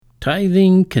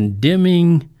tithing,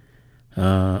 condemning,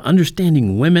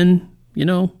 understanding women.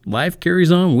 Life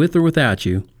carries on with or without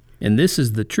you. And this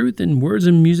is the Truth in Words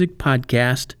and Music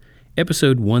podcast,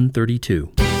 episode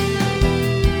 132.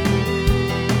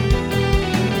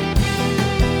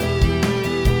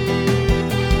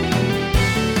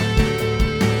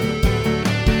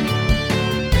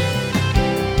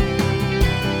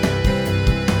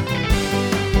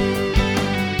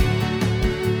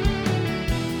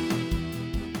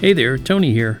 Hey there,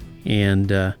 Tony here, and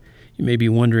you may be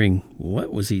wondering,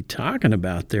 what was he talking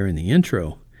about there in the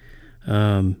intro?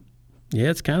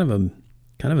 It's kind of a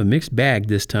mixed bag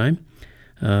this time.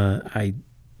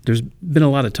 There's been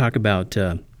a lot of talk about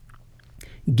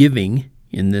giving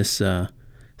in this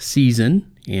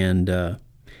season, and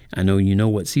I know you know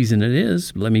what season it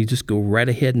is. Let me just go right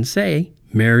ahead and say,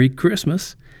 Merry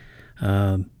Christmas.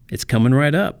 It's coming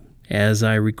right up. As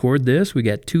I record this, we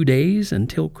got 2 days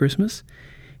until Christmas.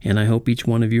 And I hope each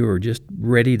one of you are just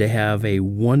ready to have a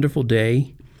wonderful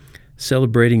day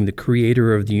celebrating the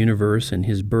creator of the universe and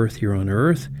his birth here on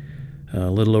earth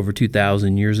a little over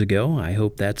 2,000 years ago. I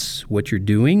hope that's what you're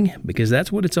doing, because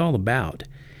that's what it's all about.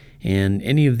 And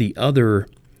any of the other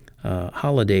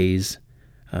holidays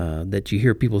that you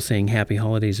hear people saying happy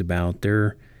holidays about,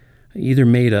 they're either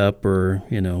made up or,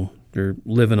 they're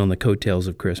living on the coattails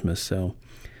of Christmas. So,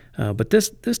 but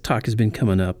this talk has been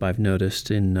coming up, I've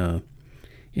noticed,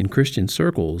 in Christian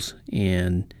circles,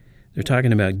 and they're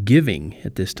talking about giving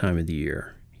at this time of the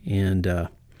year. And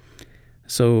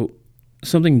so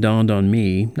something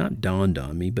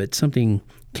but something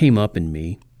came up in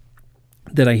me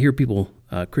that I hear people,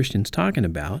 Christians, talking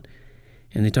about,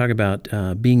 and they talk about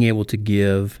being able to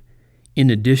give in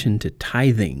addition to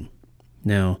tithing.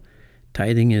 Now,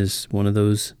 tithing is one of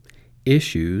those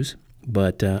issues,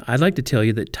 but I'd like to tell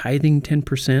you that tithing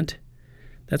 10%,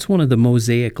 that's one of the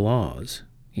Mosaic laws.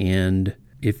 And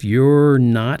if you're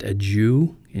not a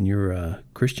Jew and you're a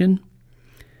Christian,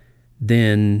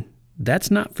 then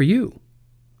that's not for you.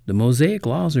 The Mosaic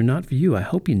laws are not for you. I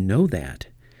hope you know that.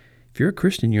 If you're a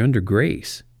Christian, you're under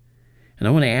grace. And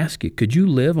I want to ask you, could you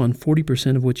live on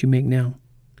 40% of what you make now?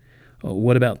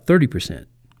 What about 30%?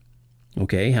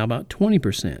 Okay, how about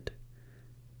 20%?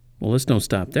 Well, let's don't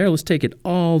stop there. Let's take it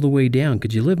all the way down.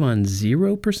 Could you live on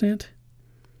 0%?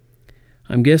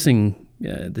 I'm guessing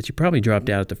that you probably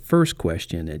dropped out at the first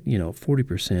question at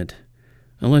 40%,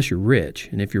 unless you're rich.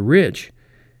 And if you're rich,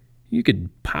 you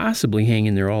could possibly hang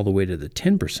in there all the way to the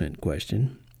 10%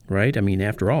 question, right? I mean,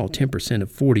 after all, 10%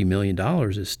 of $40 million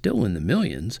is still in the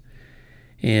millions.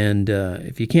 And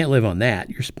if you can't live on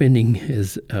that, your spending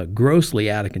is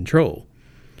grossly out of control.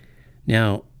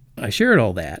 Now, I shared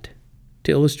all that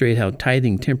to illustrate how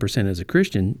tithing 10% as a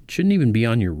Christian shouldn't even be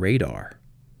on your radar.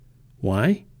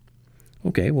 Why?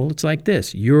 Okay, well, it's like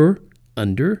this. You're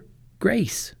under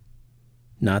grace,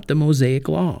 not the Mosaic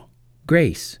law.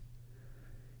 Grace.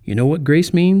 You know what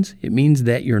grace means? It means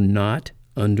that you're not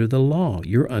under the law.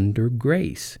 You're under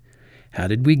grace. How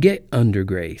did we get under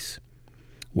grace?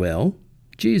 Well,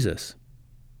 Jesus.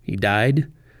 He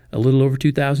died a little over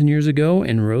 2,000 years ago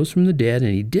and rose from the dead,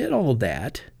 and he did all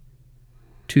that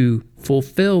to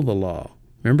fulfill the law.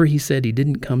 Remember, he said he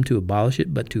didn't come to abolish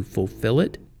it, but to fulfill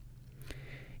it.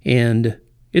 And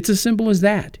it's as simple as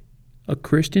that. A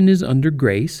Christian is under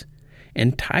grace,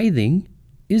 and tithing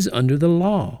is under the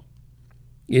law.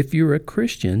 If you're a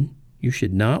Christian, you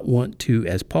should not want to,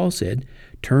 as Paul said,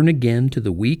 turn again to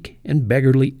the weak and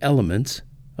beggarly elements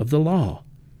of the law.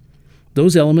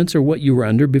 Those elements are what you were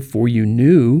under before you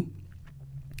knew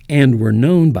and were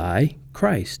known by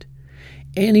Christ.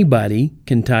 Anybody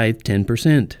can tithe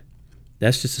 10%.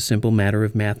 That's just a simple matter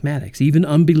of mathematics. Even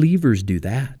unbelievers do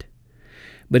that.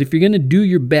 But if you're going to do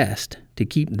your best to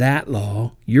keep that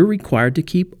law, you're required to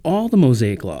keep all the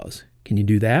Mosaic laws. Can you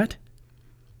do that?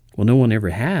 Well, no one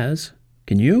ever has.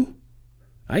 Can you?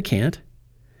 I can't.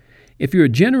 If you're a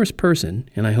generous person,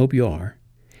 and I hope you are,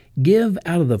 give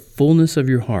out of the fullness of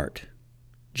your heart.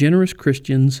 Generous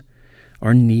Christians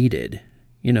are needed.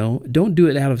 Don't do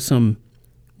it out of some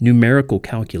numerical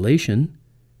calculation.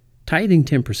 Tithing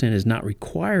 10% is not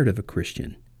required of a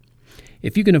Christian.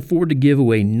 If you can afford to give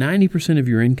away 90% of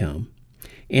your income,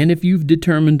 and if you've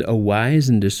determined a wise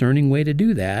and discerning way to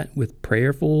do that with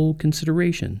prayerful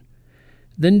consideration,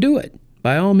 then do it,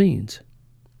 by all means.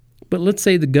 But let's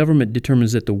say the government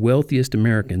determines that the wealthiest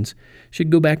Americans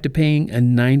should go back to paying a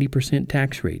 90%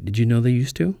 tax rate. Did you know they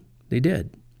used to? They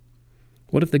did.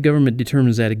 What if the government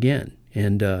determines that again?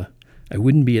 And I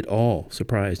wouldn't be at all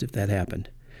surprised if that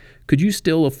happened. Could you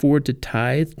still afford to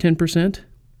tithe 10%?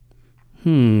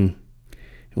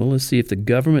 Well, let's see. If the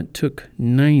government took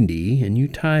 90 and you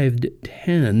tithed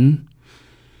 10,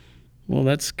 Well,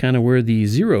 that's kind of where the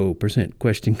 0%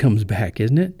 question comes back,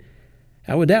 isn't it?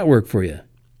 How would that work for you?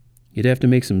 You'd have to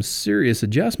make some serious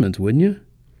adjustments, wouldn't you?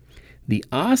 The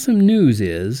awesome news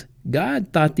is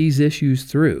God thought these issues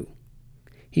through.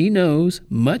 He knows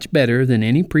much better than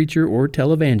any preacher or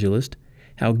televangelist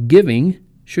how giving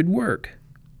should work.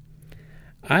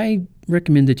 I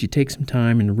recommend that you take some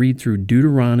time and read through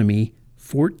Deuteronomy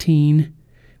 14,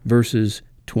 verses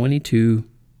 22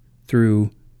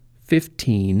 through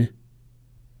 15,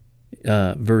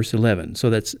 verse 11. So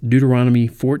that's Deuteronomy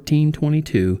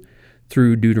 14:22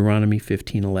 through Deuteronomy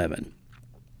 15:11.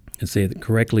 And say it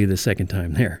correctly the second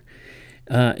time there.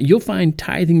 You'll find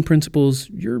tithing principles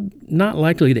you're not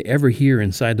likely to ever hear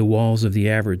inside the walls of the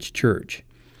average church,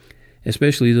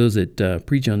 especially those that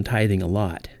preach on tithing a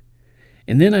lot.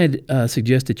 And then I'd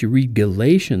suggest that you read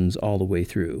Galatians all the way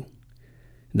through.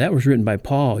 That was written by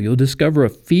Paul. You'll discover a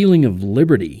feeling of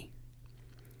liberty.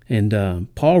 And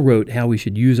Paul wrote how we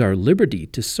should use our liberty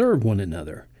to serve one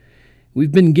another.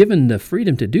 We've been given the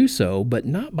freedom to do so, but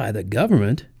not by the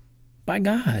government, by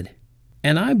God.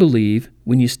 And I believe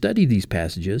when you study these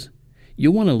passages,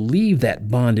 you'll want to leave that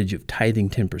bondage of tithing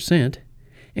 10%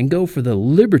 and go for the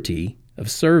liberty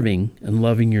of serving and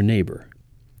loving your neighbor.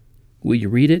 Will you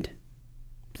read it?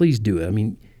 Please do it. I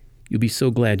mean, you'll be so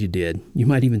glad you did. You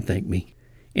might even thank me.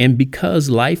 And because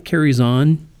life carries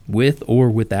on with or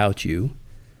without you,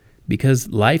 get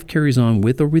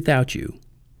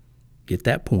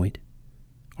that point,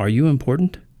 are you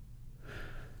important?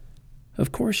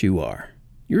 Of course you are.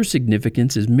 Your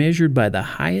significance is measured by the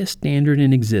highest standard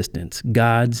in existence,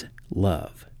 God's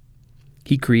love.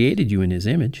 He created you in His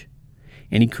image,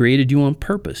 and He created you on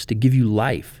purpose to give you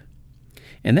life.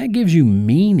 And that gives you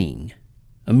meaning,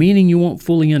 a meaning you won't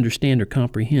fully understand or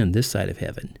comprehend this side of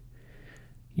heaven.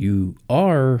 You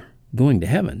are going to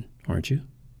heaven, aren't you?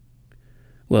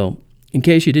 Well, in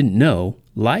case you didn't know,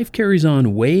 life carries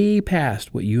on way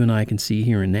past what you and I can see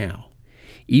here and now.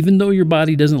 Even though your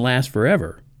body doesn't last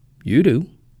forever, you do.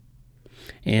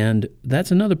 And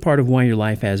that's another part of why your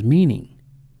life has meaning.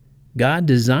 God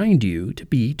designed you to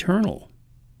be eternal.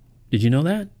 Did you know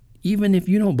that? Even if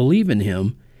you don't believe in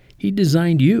Him, He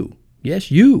designed you,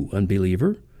 yes, you,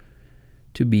 unbeliever,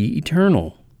 to be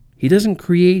eternal. He doesn't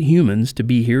create humans to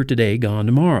be here today, gone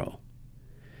tomorrow.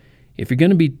 If you're going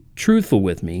to be truthful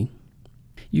with me,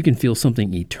 you can feel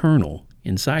something eternal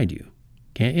inside you,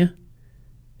 can't you?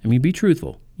 I mean, be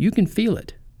truthful. You can feel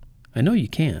it. I know you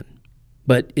can.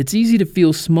 But it's easy to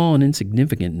feel small and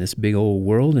insignificant in this big old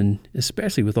world, and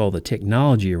especially with all the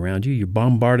technology around you. You're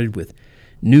bombarded with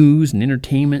news and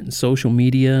entertainment and social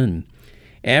media, and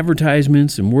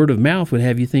advertisements and word of mouth would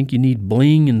have you think you need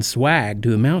bling and swag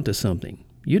to amount to something.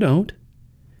 You don't.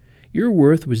 Your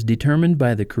worth was determined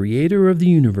by the Creator of the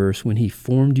universe when He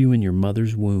formed you in your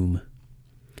mother's womb.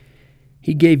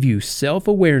 He gave you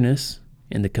self-awareness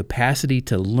and the capacity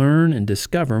to learn and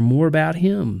discover more about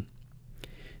Him.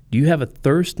 Do you have a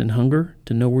thirst and hunger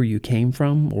to know where you came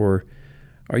from, or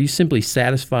are you simply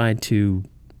satisfied to,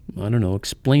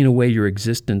 explain away your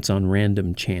existence on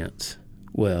random chance?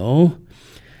 Well,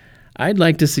 I'd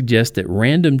like to suggest that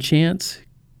random chance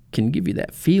can give you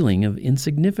that feeling of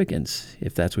insignificance,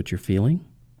 if that's what you're feeling.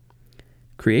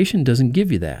 Creation doesn't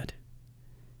give you that.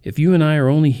 If you and I are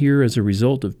only here as a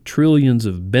result of trillions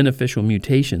of beneficial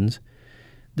mutations,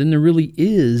 then there really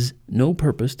is no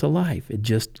purpose to life. It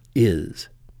just is.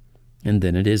 And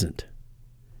then it isn't.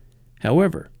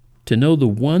 However, to know the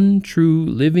one true,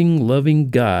 living, loving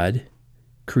God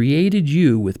created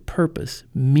you with purpose,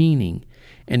 meaning,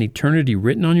 and eternity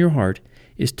written on your heart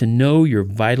is to know you're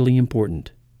vitally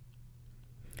important.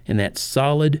 And that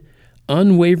solid,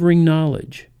 unwavering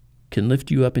knowledge can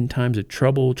lift you up in times of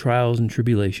trouble, trials, and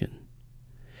tribulation.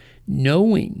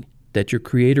 Knowing that your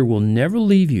Creator will never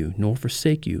leave you nor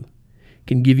forsake you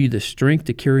can give you the strength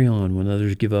to carry on when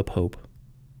others give up hope.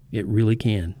 It really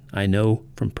can. I know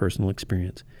from personal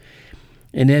experience.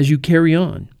 And as you carry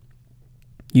on,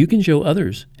 you can show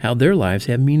others how their lives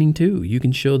have meaning too. You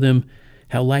can show them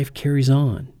how life carries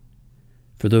on.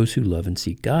 For those who love and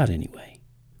seek God anyway.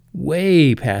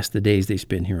 Way past the days they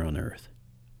spend here on earth.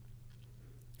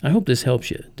 I hope this helps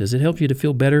you. Does it help you to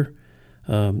feel better,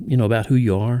 about who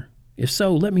you are? If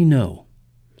so, let me know.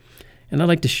 And I'd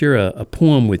like to share a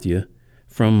poem with you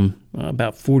from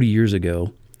about 40 years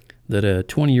ago that a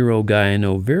 20-year-old guy I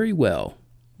know very well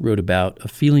wrote about a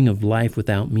feeling of life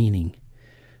without meaning.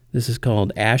 This is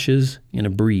called Ashes in a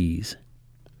Breeze.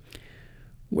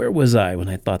 Where was I when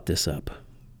I thought this up?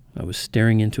 I was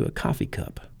staring into a coffee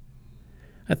cup.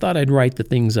 I thought I'd write the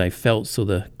things I felt so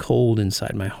the cold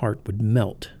inside my heart would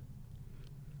melt.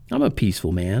 I'm a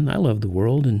peaceful man. I love the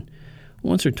world and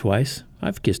Once or twice,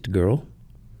 I've kissed a girl.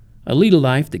 I lead a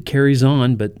life that carries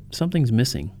on, but something's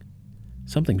missing.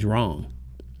 Something's wrong.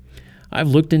 I've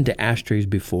looked into ashtrays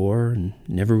before and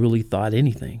never really thought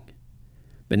anything.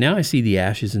 But now I see the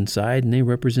ashes inside, and they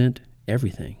represent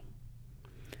everything.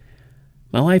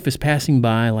 My life is passing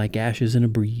by like ashes in a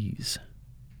breeze.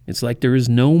 It's like there is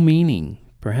no meaning.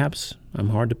 Perhaps I'm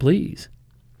hard to please.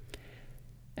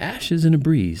 Ashes in a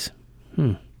breeze.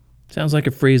 Sounds like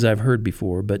a phrase I've heard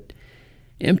before, but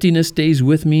emptiness stays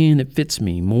with me and it fits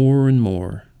me more and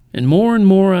more. And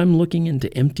more I'm looking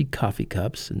into empty coffee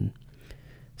cups and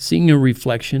seeing a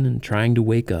reflection and trying to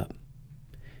wake up.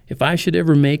 If I should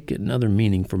ever make another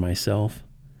meaning for myself,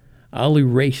 I'll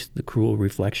erase the cruel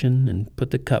reflection and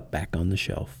put the cup back on the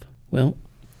shelf. Well,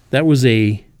 that was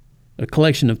a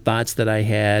collection of thoughts that I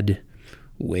had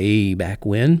way back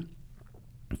when.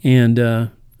 And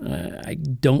I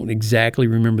don't exactly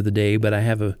remember the day, but I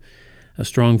have a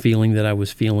strong feeling that I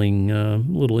was feeling a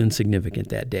little insignificant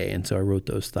that day, and so I wrote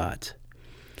those thoughts.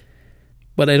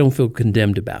 But I don't feel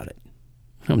condemned about it.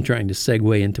 I'm trying to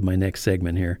segue into my next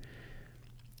segment here.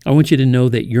 I want you to know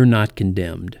that you're not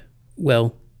condemned.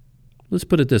 Well, let's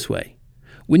put it this way.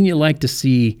 Wouldn't you like to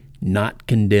see "not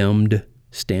condemned"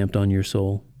 stamped on your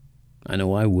soul? I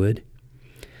know I would.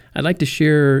 I'd like to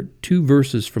share 2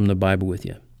 verses from the Bible with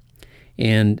you.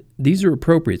 And these are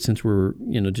appropriate since we're,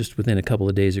 just within a couple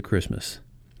of days of Christmas.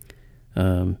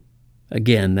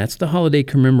 Again, that's the holiday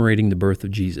commemorating the birth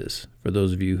of Jesus, for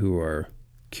those of you who are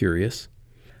curious.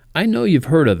 I know you've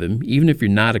heard of him, even if you're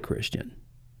not a Christian.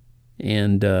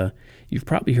 And you've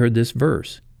probably heard this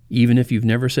verse, even if you've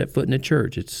never set foot in a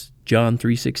church. It's John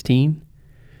 3:16.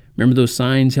 Remember those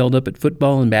signs held up at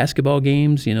football and basketball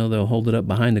games? They'll hold it up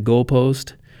behind the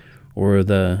goalpost or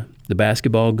the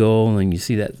basketball goal, and you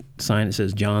see that sign that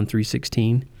says John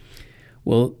 3:16.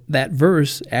 Well, that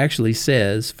verse actually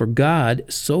says, "For God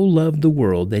so loved the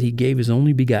world that he gave his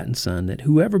only begotten Son, that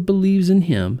whoever believes in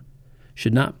him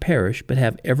should not perish but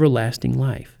have everlasting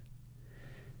life."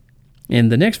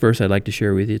 And the next verse I'd like to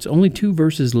share with you, it's only 2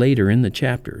 verses later in the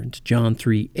chapter. It's John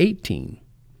 3:18.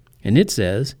 And it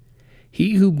says,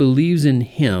 "He who believes in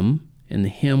him," and the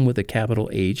him with a capital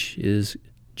H is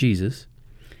Jesus,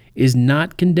 "is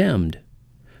not condemned.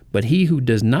 But he who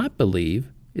does not believe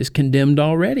is condemned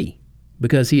already,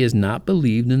 because he has not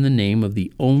believed in the name of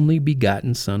the only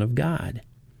begotten Son of God."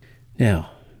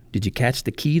 Now, did you catch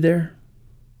the key there?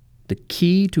 The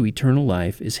key to eternal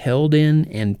life is held in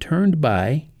and turned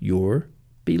by your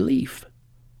belief.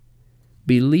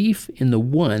 Belief in the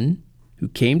one who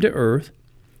came to earth,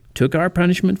 took our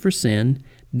punishment for sin,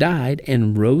 died,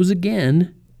 and rose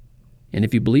again. And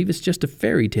if you believe it's just a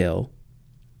fairy tale,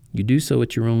 you do so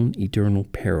at your own eternal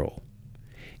peril.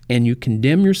 And you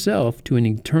condemn yourself to an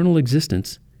eternal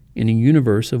existence in a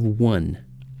universe of one.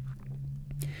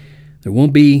 There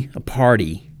won't be a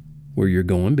party where you're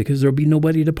going because there'll be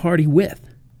nobody to party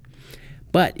with.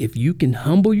 But if you can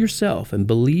humble yourself and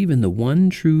believe in the one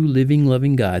true, living,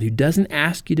 loving God who doesn't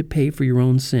ask you to pay for your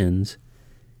own sins,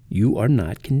 you are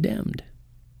not condemned.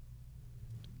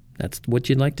 That's what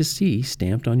you'd like to see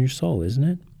stamped on your soul, isn't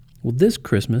it? Well, this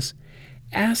Christmas,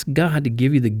 ask God to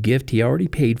give you the gift he already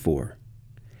paid for.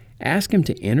 Ask him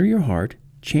to enter your heart,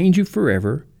 change you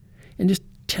forever, and just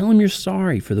tell him you're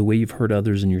sorry for the way you've hurt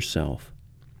others and yourself.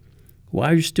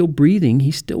 While you're still breathing,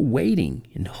 he's still waiting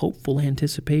in hopeful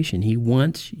anticipation. He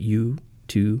wants you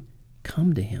to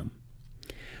come to him.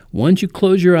 Once you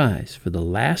close your eyes for the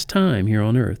last time here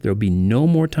on earth, there'll be no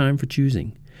more time for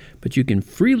choosing. But you can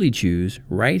freely choose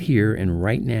right here and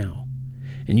right now.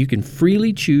 And you can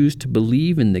freely choose to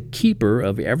believe in the keeper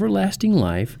of everlasting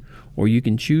life, or you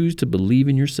can choose to believe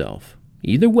in yourself.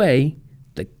 Either way,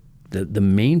 the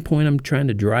main point I'm trying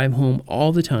to drive home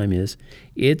all the time is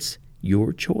it's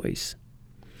your choice.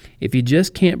 If you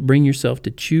just can't bring yourself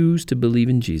to choose to believe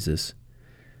in Jesus,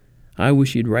 I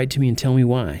wish you'd write to me and tell me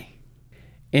why.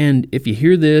 And if you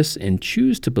hear this and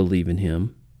choose to believe in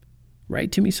him,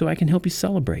 write to me so I can help you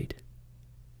celebrate.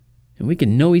 And we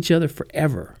can know each other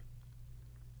forever.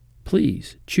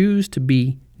 Please choose to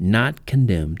be not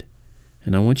condemned.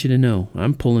 And I want you to know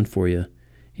I'm pulling for you.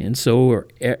 And so are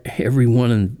every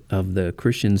one of the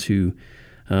Christians who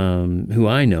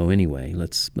I know anyway.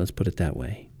 Let's put it that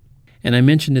way. And I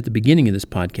mentioned at the beginning of this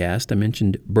podcast, I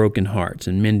mentioned broken hearts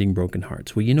and mending broken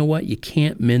hearts. Well, you know what? You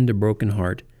can't mend a broken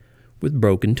heart with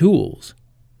broken tools.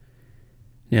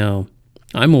 Now,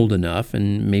 I'm old enough,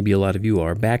 and maybe a lot of you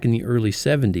are, back in the early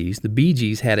 70s, the Bee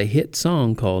Gees had a hit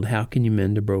song called "How Can You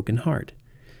Mend a Broken Heart?"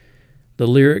 The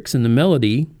lyrics and the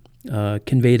melody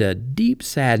conveyed a deep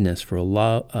sadness for a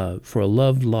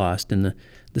love lost, and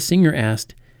the singer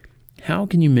asked, "How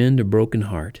can you mend a broken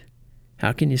heart?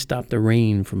 How can you stop the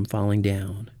rain from falling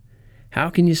down?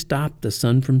 How can you stop the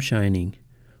sun from shining?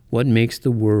 What makes the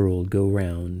world go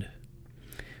round?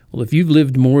 Well, if you've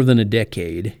lived more than a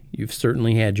decade, you've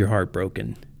certainly had your heart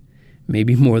broken.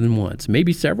 Maybe more than once,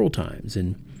 maybe several times.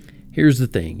 And here's the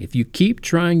thing. If you keep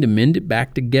trying to mend it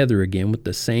back together again with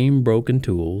the same broken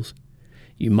tools,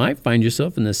 you might find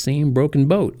yourself in the same broken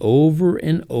boat over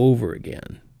and over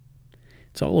again.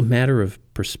 It's all a matter of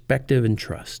perspective and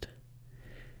trust.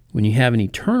 When you have an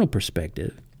eternal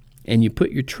perspective and you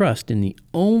put your trust in the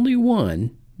only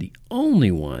one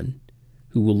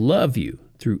who will love you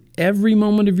through every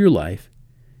moment of your life,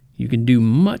 you can do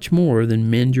much more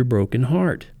than mend your broken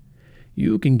heart.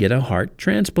 You can get a heart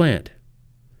transplant.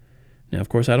 Now, of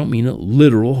course, I don't mean a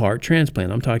literal heart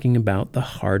transplant. I'm talking about the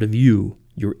heart of you,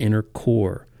 your inner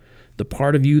core, the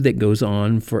part of you that goes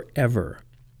on forever.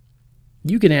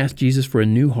 You can ask Jesus for a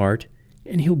new heart,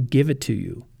 and he'll give it to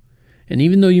you. And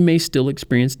even though you may still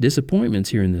experience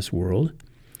disappointments here in this world,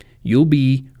 you'll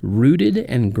be rooted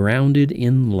and grounded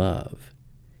in love.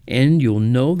 And you'll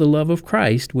know the love of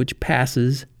Christ, which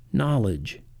passes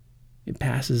knowledge. It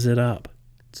passes it up.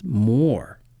 It's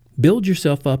more. Build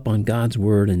yourself up on God's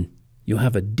Word, and you'll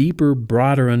have a deeper,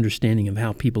 broader understanding of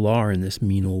how people are in this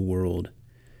mean old world.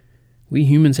 We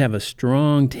humans have a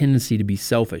strong tendency to be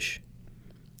selfish.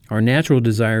 Our natural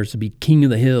desire is to be king of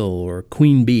the hill or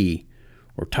queen bee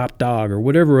or top dog or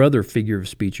whatever other figure of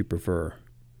speech you prefer.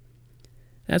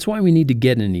 That's why we need to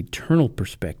get an eternal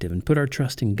perspective and put our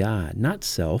trust in God, not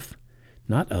self,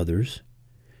 not others.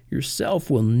 Yourself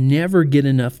will never get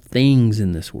enough things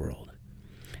in this world.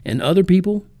 And other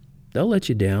people, they'll let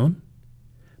you down.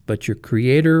 But your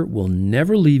Creator will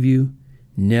never leave you,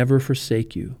 never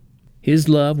forsake you. His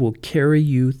love will carry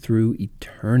you through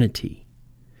eternity.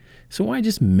 So why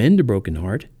just mend a broken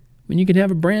heart when you can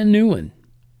have a brand new one?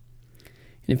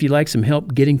 And if you'd like some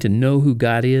help getting to know who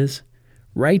God is,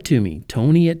 write to me,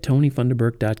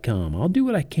 Tony@TonyFunderburk.com. I'll do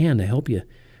what I can to help you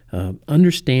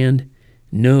understand,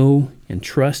 know, and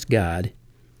trust God,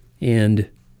 and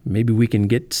maybe we can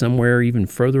get somewhere even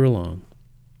further along.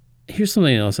 Here's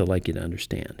something else I'd like you to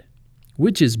understand.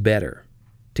 Which is better,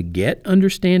 to get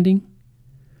understanding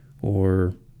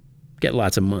or get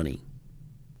lots of money?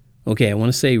 Okay, I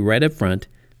want to say right up front,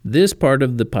 this part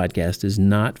of the podcast is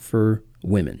not for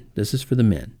women. This is for the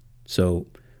men. So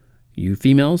you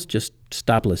females, just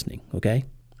stop listening, okay?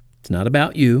 It's not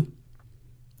about you.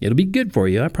 It'll be good for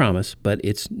you, I promise, but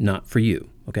it's not for you,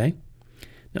 okay?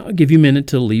 Now, I'll give you a minute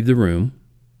to leave the room.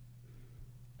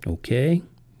 Okay?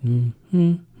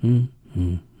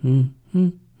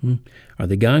 Are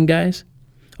they gone, guys?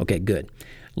 Okay, good.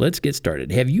 Let's get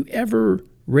started. Have you ever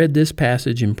read this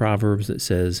passage in Proverbs that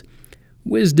says,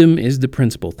 "Wisdom is the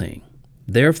principal thing.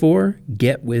 Therefore,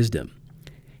 get wisdom.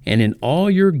 And in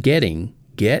all your getting,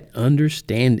 get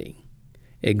understanding.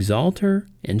 Exalt her,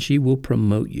 and she will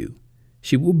promote you.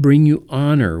 She will bring you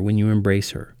honor when you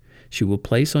embrace her. She will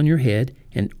place on your head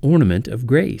an ornament of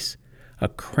grace. A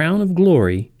crown of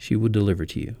glory she will deliver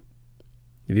to you."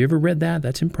 Have you ever read that?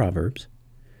 That's in Proverbs.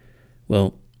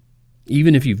 Well,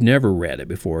 even if you've never read it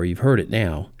before, you've heard it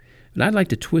now, but I'd like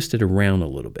to twist it around a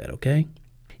little bit, okay?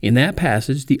 In that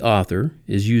passage, the author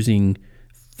is using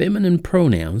feminine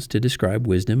pronouns to describe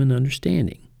wisdom and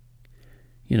understanding.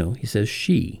 He says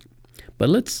she. But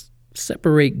let's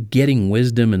separate getting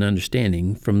wisdom and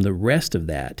understanding from the rest of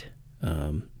that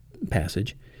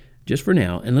passage just for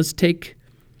now, and let's take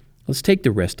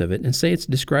the rest of it and say it's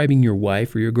describing your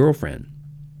wife or your girlfriend.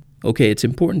 Okay, it's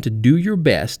important to do your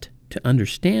best to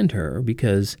understand her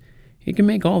because it can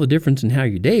make all the difference in how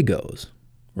your day goes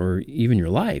or even your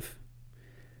life.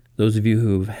 Those of you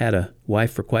who've had a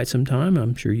wife for quite some time,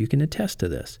 I'm sure you can attest to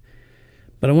this.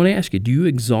 But I want to ask you, do you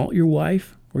exalt your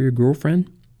wife or your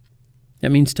girlfriend?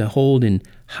 That means to hold in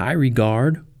high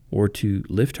regard or to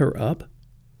lift her up.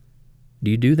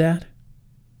 Do you do that?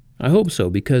 I hope so,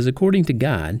 because according to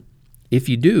God, if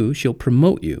you do, she'll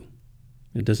promote you.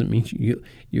 It doesn't mean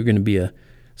you're going to be a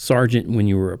sergeant when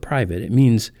you were a private. It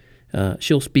means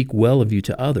she'll speak well of you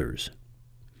to others.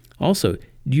 Also,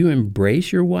 do you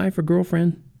embrace your wife or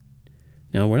girlfriend?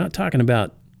 Now, we're not talking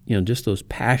about just those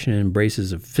passionate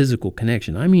embraces of physical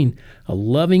connection. I mean a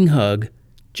loving hug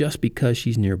just because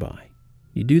she's nearby.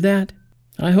 You do that?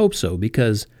 I hope so,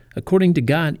 because according to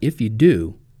God, if you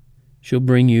do, she'll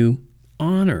bring you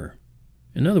honor.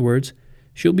 In other words,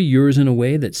 she'll be yours in a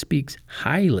way that speaks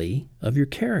highly of your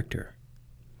character.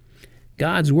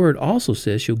 God's word also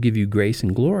says she'll give you grace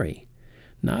and glory.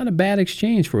 Not a bad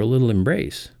exchange for a little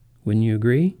embrace. Wouldn't you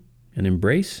agree? An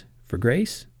embrace for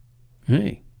grace?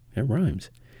 Hey, that rhymes.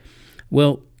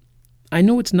 Well, I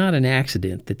know it's not an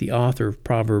accident that the author of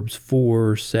Proverbs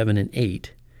 4, 7, and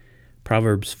 8,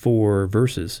 Proverbs 4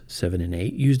 verses 7 and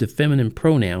 8, used a feminine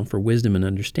pronoun for wisdom and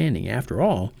understanding. After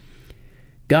all,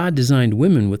 God designed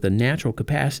women with a natural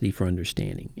capacity for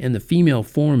understanding, and the female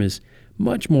form is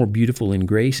much more beautiful in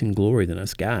grace and glory than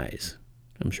us guys.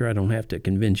 I'm sure I don't have to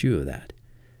convince you of that.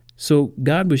 So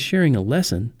God was sharing a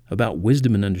lesson about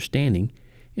wisdom and understanding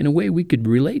in a way we could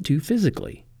relate to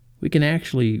physically. We can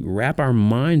actually wrap our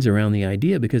minds around the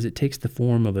idea because it takes the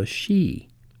form of a she.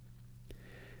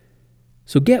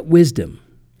 So get wisdom,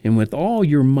 and with all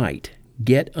your might,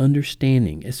 get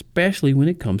understanding, especially when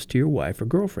it comes to your wife or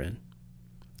girlfriend.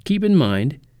 Keep in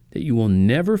mind that you will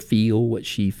never feel what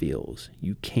she feels.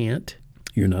 You can't.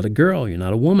 You're not a girl. You're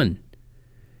not a woman.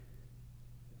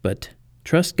 But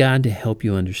trust God to help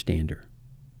you understand her.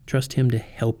 Trust Him to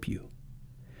help you.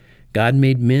 God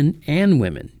made men and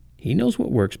women. He knows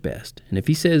what works best. And if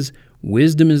He says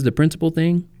wisdom is the principal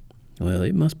thing, well,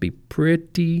 it must be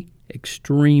pretty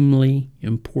extremely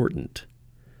important.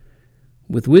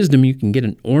 With wisdom, you can get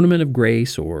an ornament of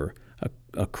grace or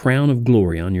a crown of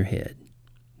glory on your head.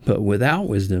 But without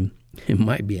wisdom, it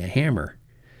might be a hammer.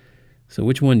 So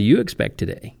which one do you expect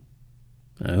today?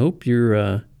 I hope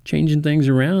you're changing things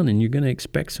around and you're going to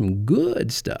expect some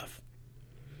good stuff.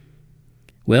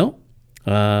 Well,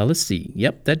 let's see.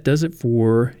 Yep, that does it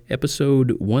for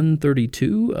episode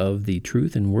 132 of the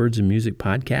Truth in Words and Music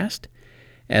podcast.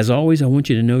 As always, I want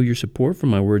you to know your support for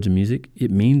my words and music.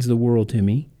 It means the world to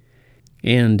me.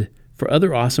 And for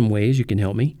other awesome ways you can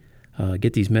help me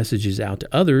get these messages out to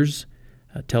others,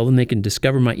 tell them they can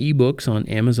discover my ebooks on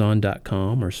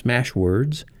Amazon.com or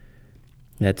Smashwords.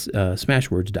 That's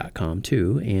Smashwords.com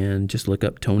too. And just look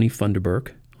up Tony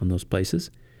Funderburk on those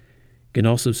places. You can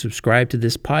also subscribe to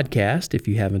this podcast if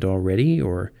you haven't already,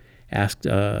 or ask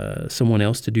someone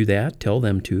else to do that. Tell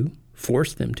them to.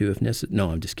 Force them to if necessary.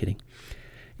 No, I'm just kidding.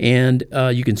 And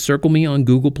you can circle me on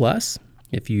Google+.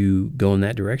 If you go in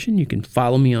that direction, you can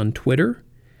follow me on Twitter.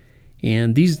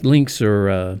 And these links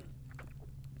are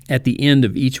at the end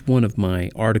of each one of my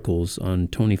articles on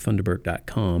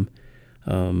TonyFunderburk.com.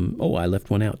 I left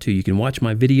one out too. You can watch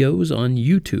my videos on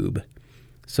YouTube.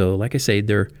 So like I say,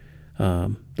 the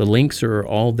links are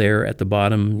all there at the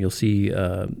bottom. You'll see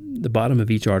the bottom of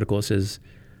each article. It says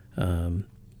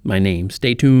my name,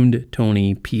 Stay Tuned,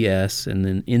 Tony, PS, and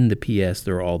then in the PS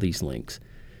there are all these links.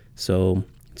 So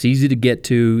it's easy to get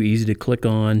to, easy to click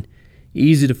on,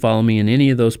 easy to follow me in any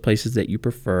of those places that you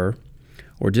prefer,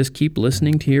 or just keep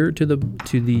listening to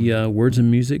the Words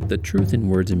and Music, the Truth in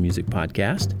Words and Music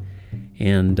podcast.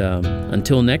 And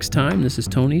until next time, this is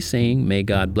Tony saying, may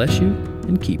God bless you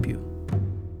and keep you.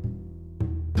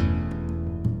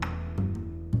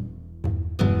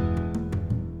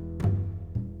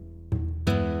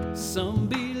 Some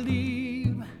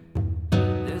believe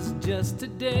there's just a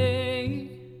day,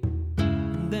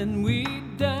 then we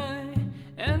die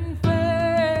and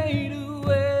fade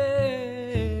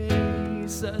away.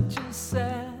 Such a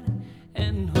sad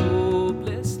and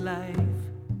hopeless life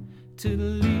to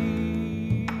lead.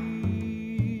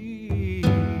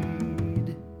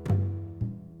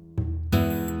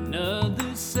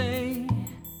 Others say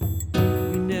we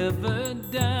never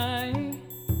die,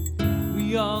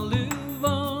 we all live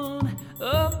on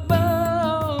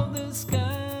above the sky.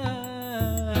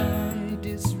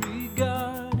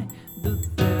 Disregard the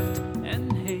theft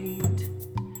and hate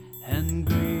and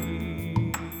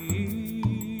greed.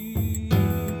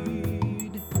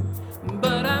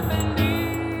 But I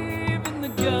believe in the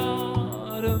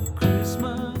God of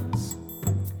Christmas,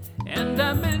 and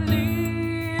I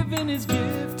believe in His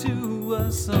gift to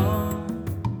us all.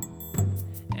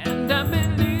 And I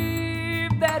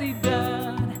believe that He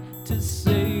died to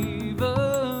save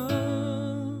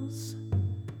us,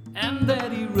 and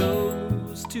that He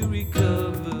rose to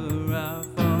recover our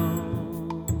fall.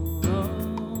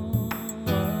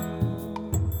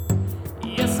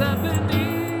 Yes, I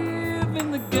believe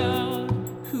in the God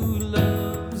who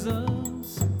loves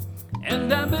us,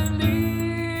 and I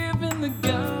believe in the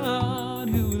God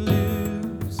who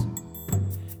lives.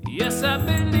 Yes, I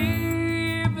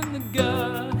believe in the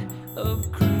God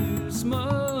of Christmas.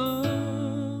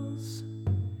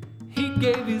 He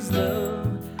gave His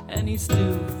love, and He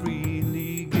still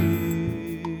freely gives.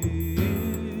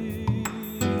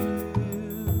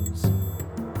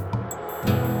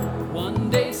 One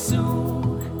day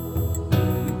soon,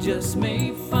 we just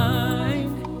may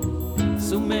find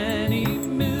so many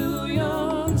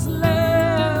millions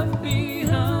left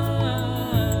behind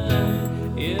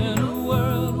in a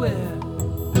world where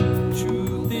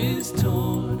truth is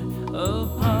torn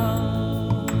apart.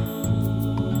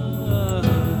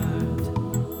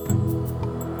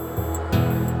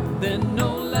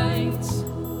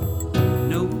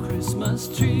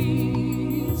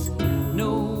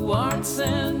 rights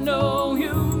and no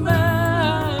humanities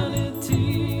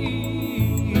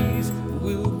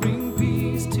will bring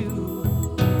peace to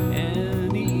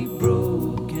any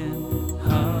broken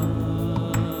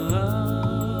heart.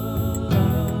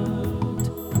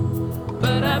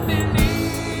 But I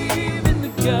believe in the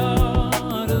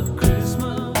God of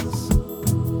Christmas,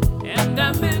 and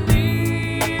I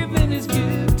believe in His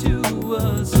gift to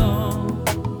us all,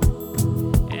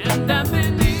 and I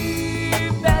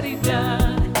believe that He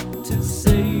died to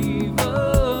save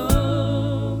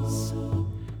us,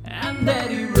 and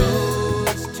that He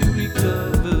rose to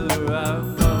recover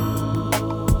our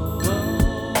fall.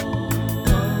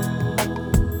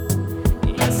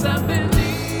 Yes, I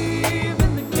believe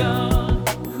in the God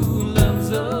who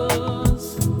loves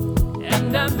us,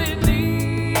 and I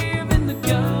believe in the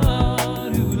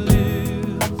God who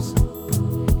lives.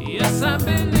 Yes, I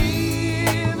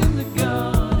believe in the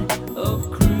God of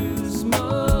Christmas.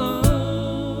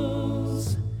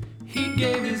 He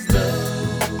gave His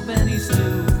love and He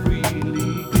still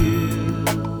freely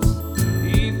gives.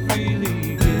 He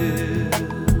freely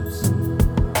gives.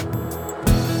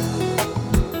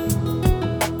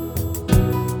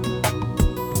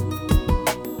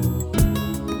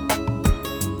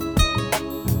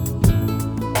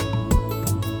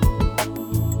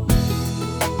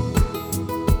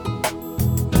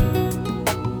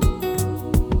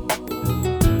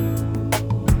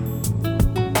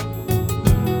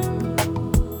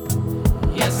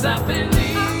 Yes, I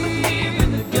believe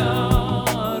in the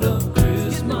God of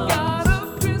Christmas,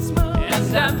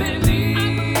 and I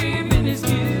believe in His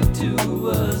gift to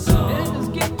us all,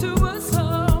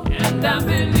 and I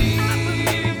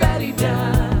believe that He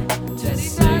died to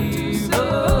save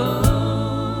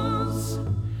us,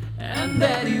 and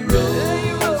that He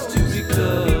rose to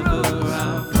recover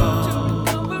our fall.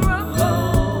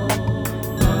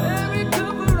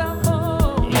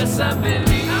 Yes, I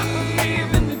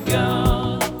believe in the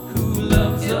God who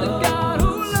loves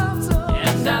us,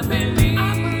 and I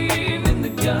believe in the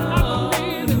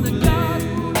God who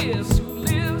lives.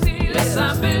 Yes,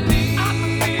 I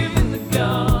believe in the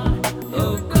God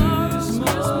of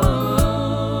Christmas.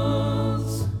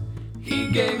 He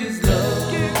gave His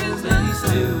love and He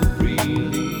still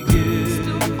freely gives. He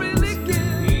freely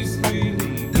gives.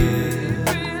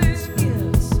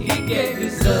 He gave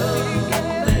His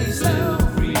love and He still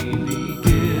freely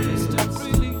gives.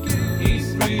 He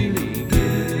freely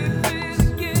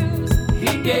gives.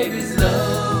 He gave His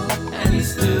love and He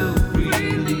still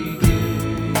freely